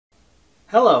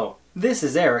Hello, this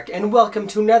is Eric and welcome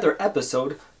to another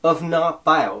episode of Not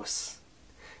BIOS.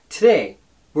 Today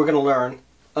we're going to learn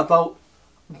about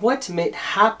what may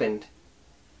happen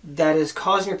that is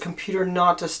causing your computer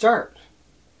not to start.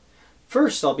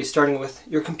 First, I'll be starting with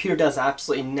your computer does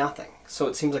absolutely nothing, so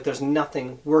it seems like there's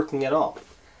nothing working at all.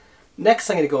 Next,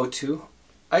 I'm going to go to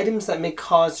items that may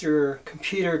cause your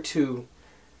computer to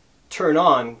turn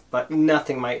on, but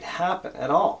nothing might happen at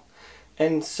all.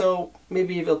 And so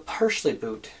maybe it'll partially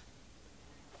boot.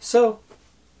 So,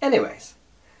 anyways,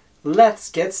 let's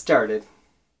get started.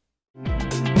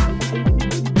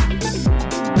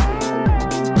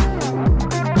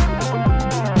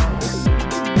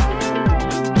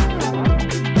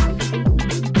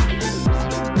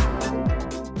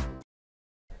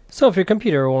 So if your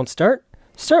computer won't start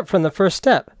from the first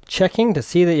step, checking to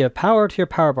see that you have power to your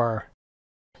power bar.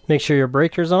 Make sure your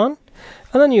breaker's on,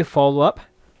 and then you follow up.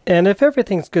 And if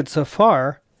everything's good so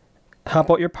far, how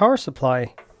about your power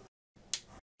supply?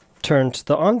 Turn to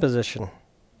the on position.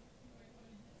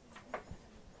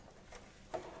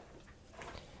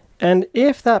 And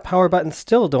if that power button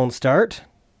still don't start,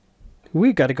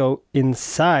 we've got to go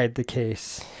inside the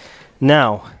case.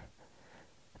 Now,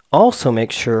 also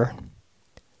make sure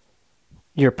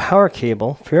your power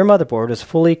cable for your motherboard is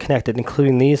fully connected,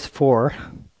 including these four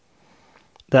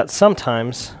that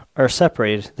sometimes are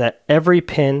separated, that every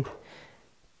pin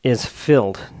is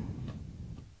filled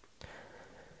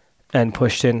and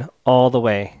pushed in all the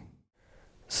way.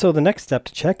 So the next step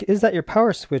to check is that your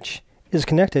power switch is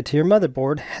connected to your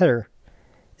motherboard header.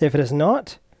 If it is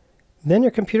not, then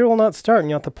your computer will not start and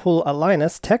you'll have to pull a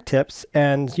Linus Tech Tips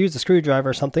and use a screwdriver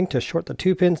or something to short the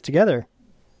two pins together.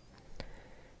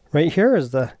 Right here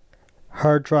is the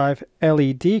hard drive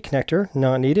LED connector,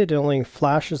 not needed. It only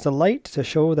flashes the light to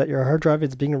show that your hard drive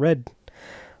is being read.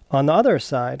 On the other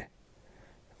side,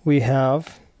 we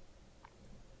have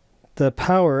the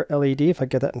power LED, if I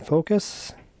get that in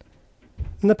focus.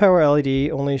 And the power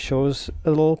LED only shows a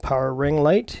little power ring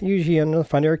light, usually in the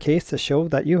front of your case to show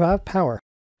that you have power.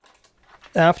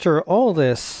 After all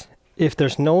this, if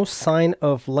there's no sign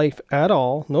of life at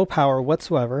all, no power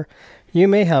whatsoever, you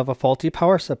may have a faulty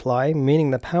power supply,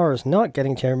 meaning the power is not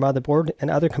getting to your motherboard and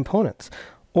other components,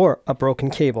 or a broken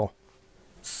cable.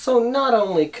 So not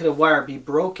only could a wire be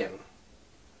broken,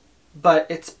 but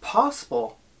it's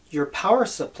possible your power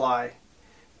supply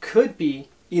could be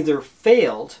either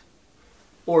failed,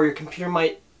 or your computer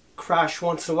might crash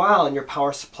once in a while and your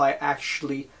power supply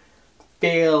actually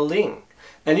failing.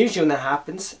 And usually when that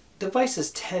happens,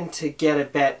 devices tend to get a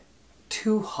bit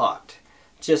too hot.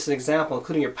 Just an example,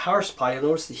 including your power supply, you'll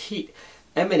notice the heat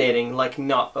emanating like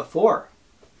not before.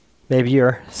 Maybe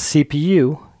your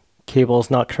CPU cable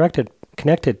is not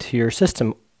connected to your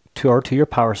system or to your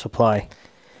power supply.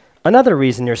 Another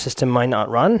reason your system might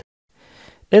not run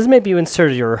is maybe you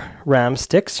inserted your RAM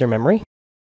sticks, your memory,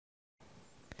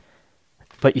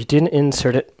 but you didn't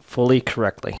insert it fully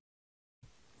correctly.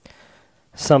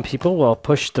 Some people will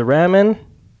push the RAM in,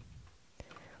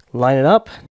 line it up,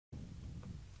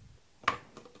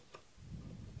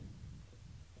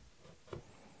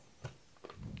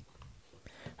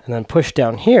 and then push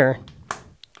down here,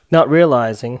 not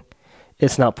realizing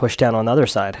it's not pushed down on the other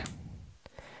side.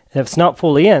 If it's not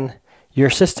fully in, your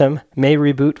system may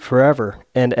reboot forever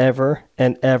and ever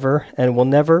and ever and will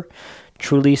never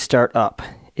truly start up.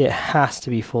 It has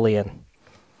to be fully in.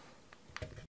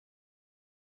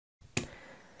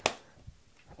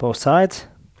 Both sides,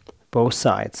 both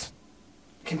sides.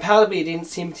 Compatibility didn't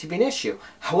seem to be an issue.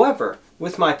 However,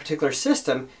 with my particular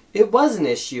system, it was an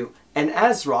issue, and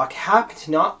ASRock happened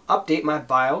to not update my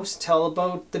BIOS till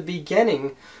about the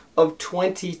beginning of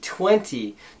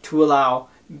 2020 to allow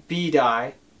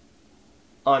BDI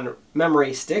on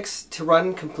memory sticks to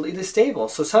run completely stable.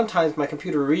 So sometimes my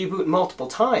computer reboot multiple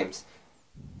times.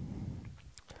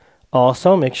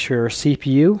 Also, make sure your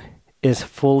CPU is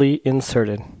fully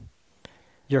inserted.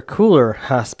 Your cooler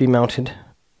has to be mounted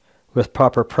with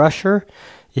proper pressure.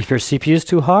 If your CPU is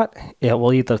too hot, it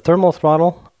will either thermal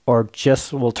throttle or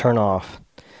just will turn off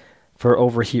for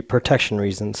overheat protection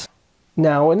reasons.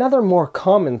 Now, another more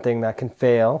common thing that can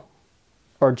fail,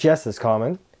 or just as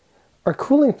common, are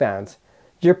cooling fans.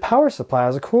 Your power supply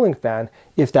has a cooling fan.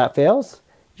 If that fails,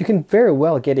 you can very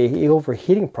well get an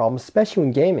overheating problem, especially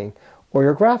when gaming, or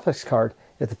your graphics card.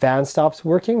 If the fan stops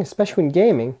working, especially when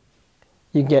gaming,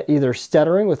 you get either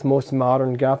stuttering with most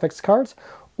modern graphics cards,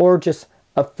 or just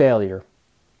a failure.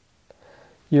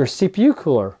 Your CPU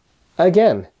cooler,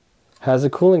 again, has a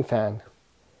cooling fan.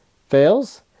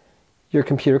 Fails, your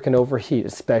computer can overheat,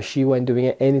 especially when doing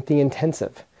anything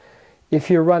intensive. If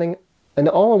you're running an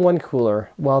all-in-one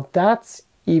cooler, well, that's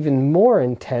even more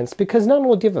intense because not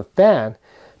only do you have a fan,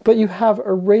 but you have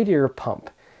a radiator pump.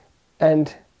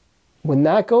 And when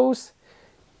that goes,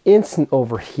 instant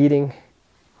overheating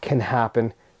can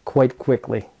happen quite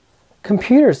quickly.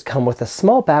 Computers come with a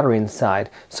small battery inside,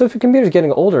 so if your computer is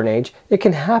getting older in age, it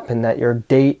can happen that your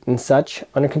date and such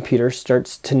on a computer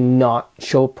starts to not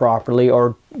show properly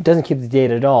or doesn't keep the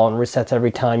date at all and resets every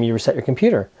time you reset your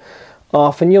computer.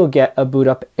 Often you'll get a boot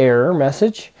up error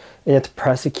message and you have to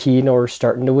press a key in order to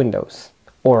start into Windows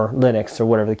or Linux or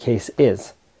whatever the case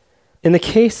is. In the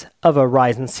case of a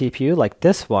Ryzen CPU like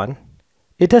this one,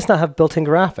 it does not have built-in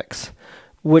graphics,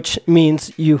 which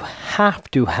means you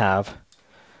have to have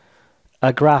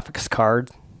a graphics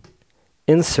card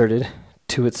inserted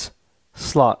to its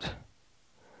slot.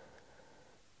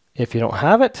 If you don't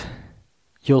have it,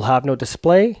 you'll have no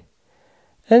display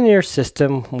and your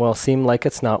system will seem like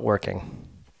it's not working.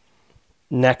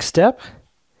 Next step,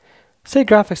 say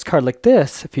graphics card like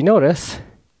this, if you notice,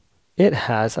 it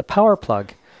has a power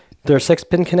plug. There are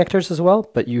 6-pin connectors as well,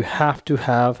 but you have to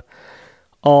have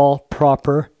all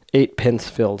proper 8 pins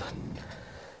filled.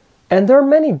 And there are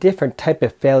many different type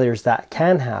of failures that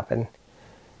can happen.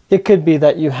 It could be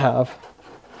that you have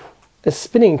a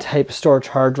spinning type storage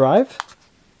hard drive.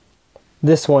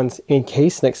 This one's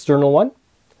encased, an external one.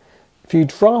 If you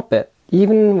drop it,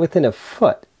 even within a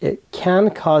foot, it can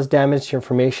cause damage to your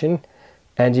information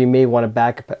and you may want to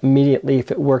back up immediately if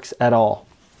it works at all.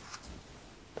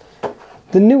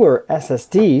 The newer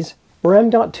SSDs or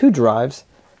M.2 drives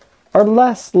are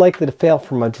less likely to fail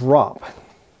from a drop.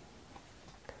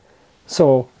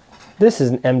 So this is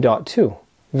an M.2,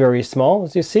 very small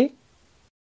as you see.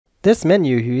 This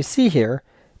menu you see here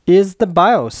is the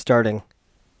BIOS starting.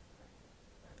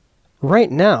 Right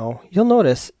now, you'll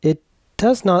notice it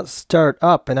does not start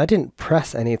up and I didn't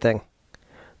press anything.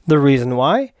 The reason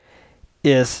why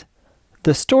is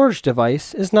the storage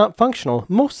device is not functional.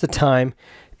 Most of the time,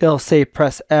 it'll say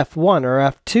press F1 or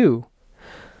F2,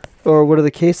 or whatever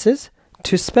the case is,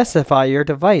 to specify your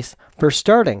device for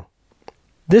starting.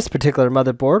 This particular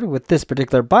motherboard with this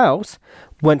particular BIOS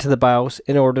went to the BIOS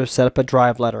in order to set up a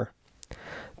drive letter.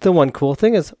 The one cool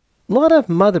thing is a lot of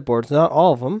motherboards, not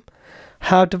all of them,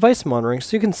 have device monitoring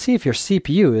so you can see if your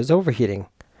CPU is overheating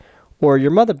or your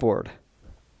motherboard.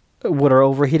 What are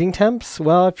overheating temps?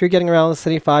 Well, if you're getting around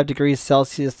 75 degrees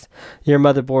Celsius, your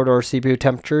motherboard or CPU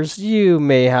temperatures, you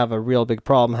may have a real big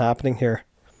problem happening here.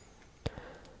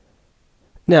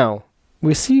 Now,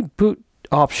 we see boot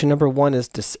option number 1 is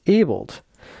disabled.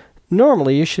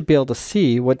 Normally, you should be able to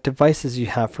see what devices you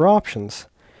have for options.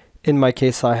 In my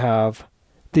case, I have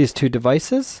these 2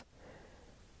 devices.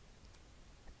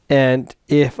 And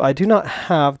if I do not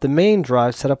have the main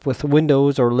drive set up with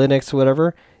Windows or Linux or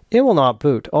whatever, it will not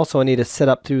boot. Also, I need to set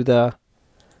up through the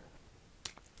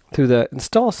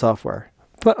install software.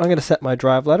 But I'm going to set my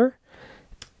drive letter.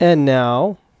 And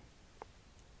now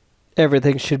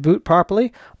everything should boot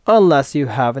properly unless you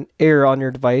have an error on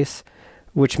your device,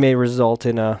 which may result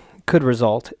in could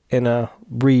result in a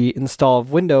reinstall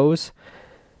of Windows.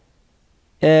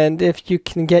 And if you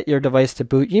can get your device to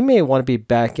boot, you may want to be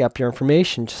backing up your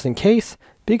information just in case,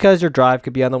 because your drive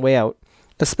could be on the way out.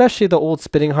 Especially the old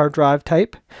spinning hard drive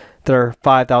type that are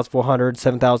 5,400,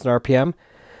 7,000 RPM.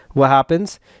 What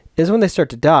happens is when they start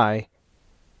to die,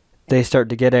 they start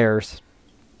to get errors.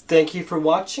 Thank you for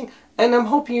watching, and I'm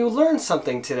hoping you learned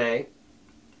something today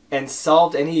and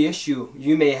solved any issue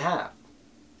you may have.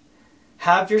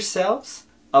 Have yourselves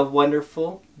a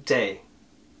wonderful day.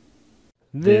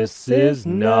 This is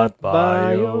not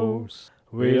BIOS.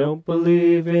 We don't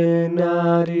believe in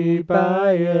naughty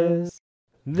bias.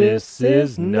 This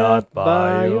is not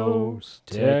BIOS.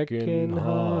 Tech and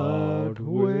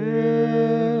hardware.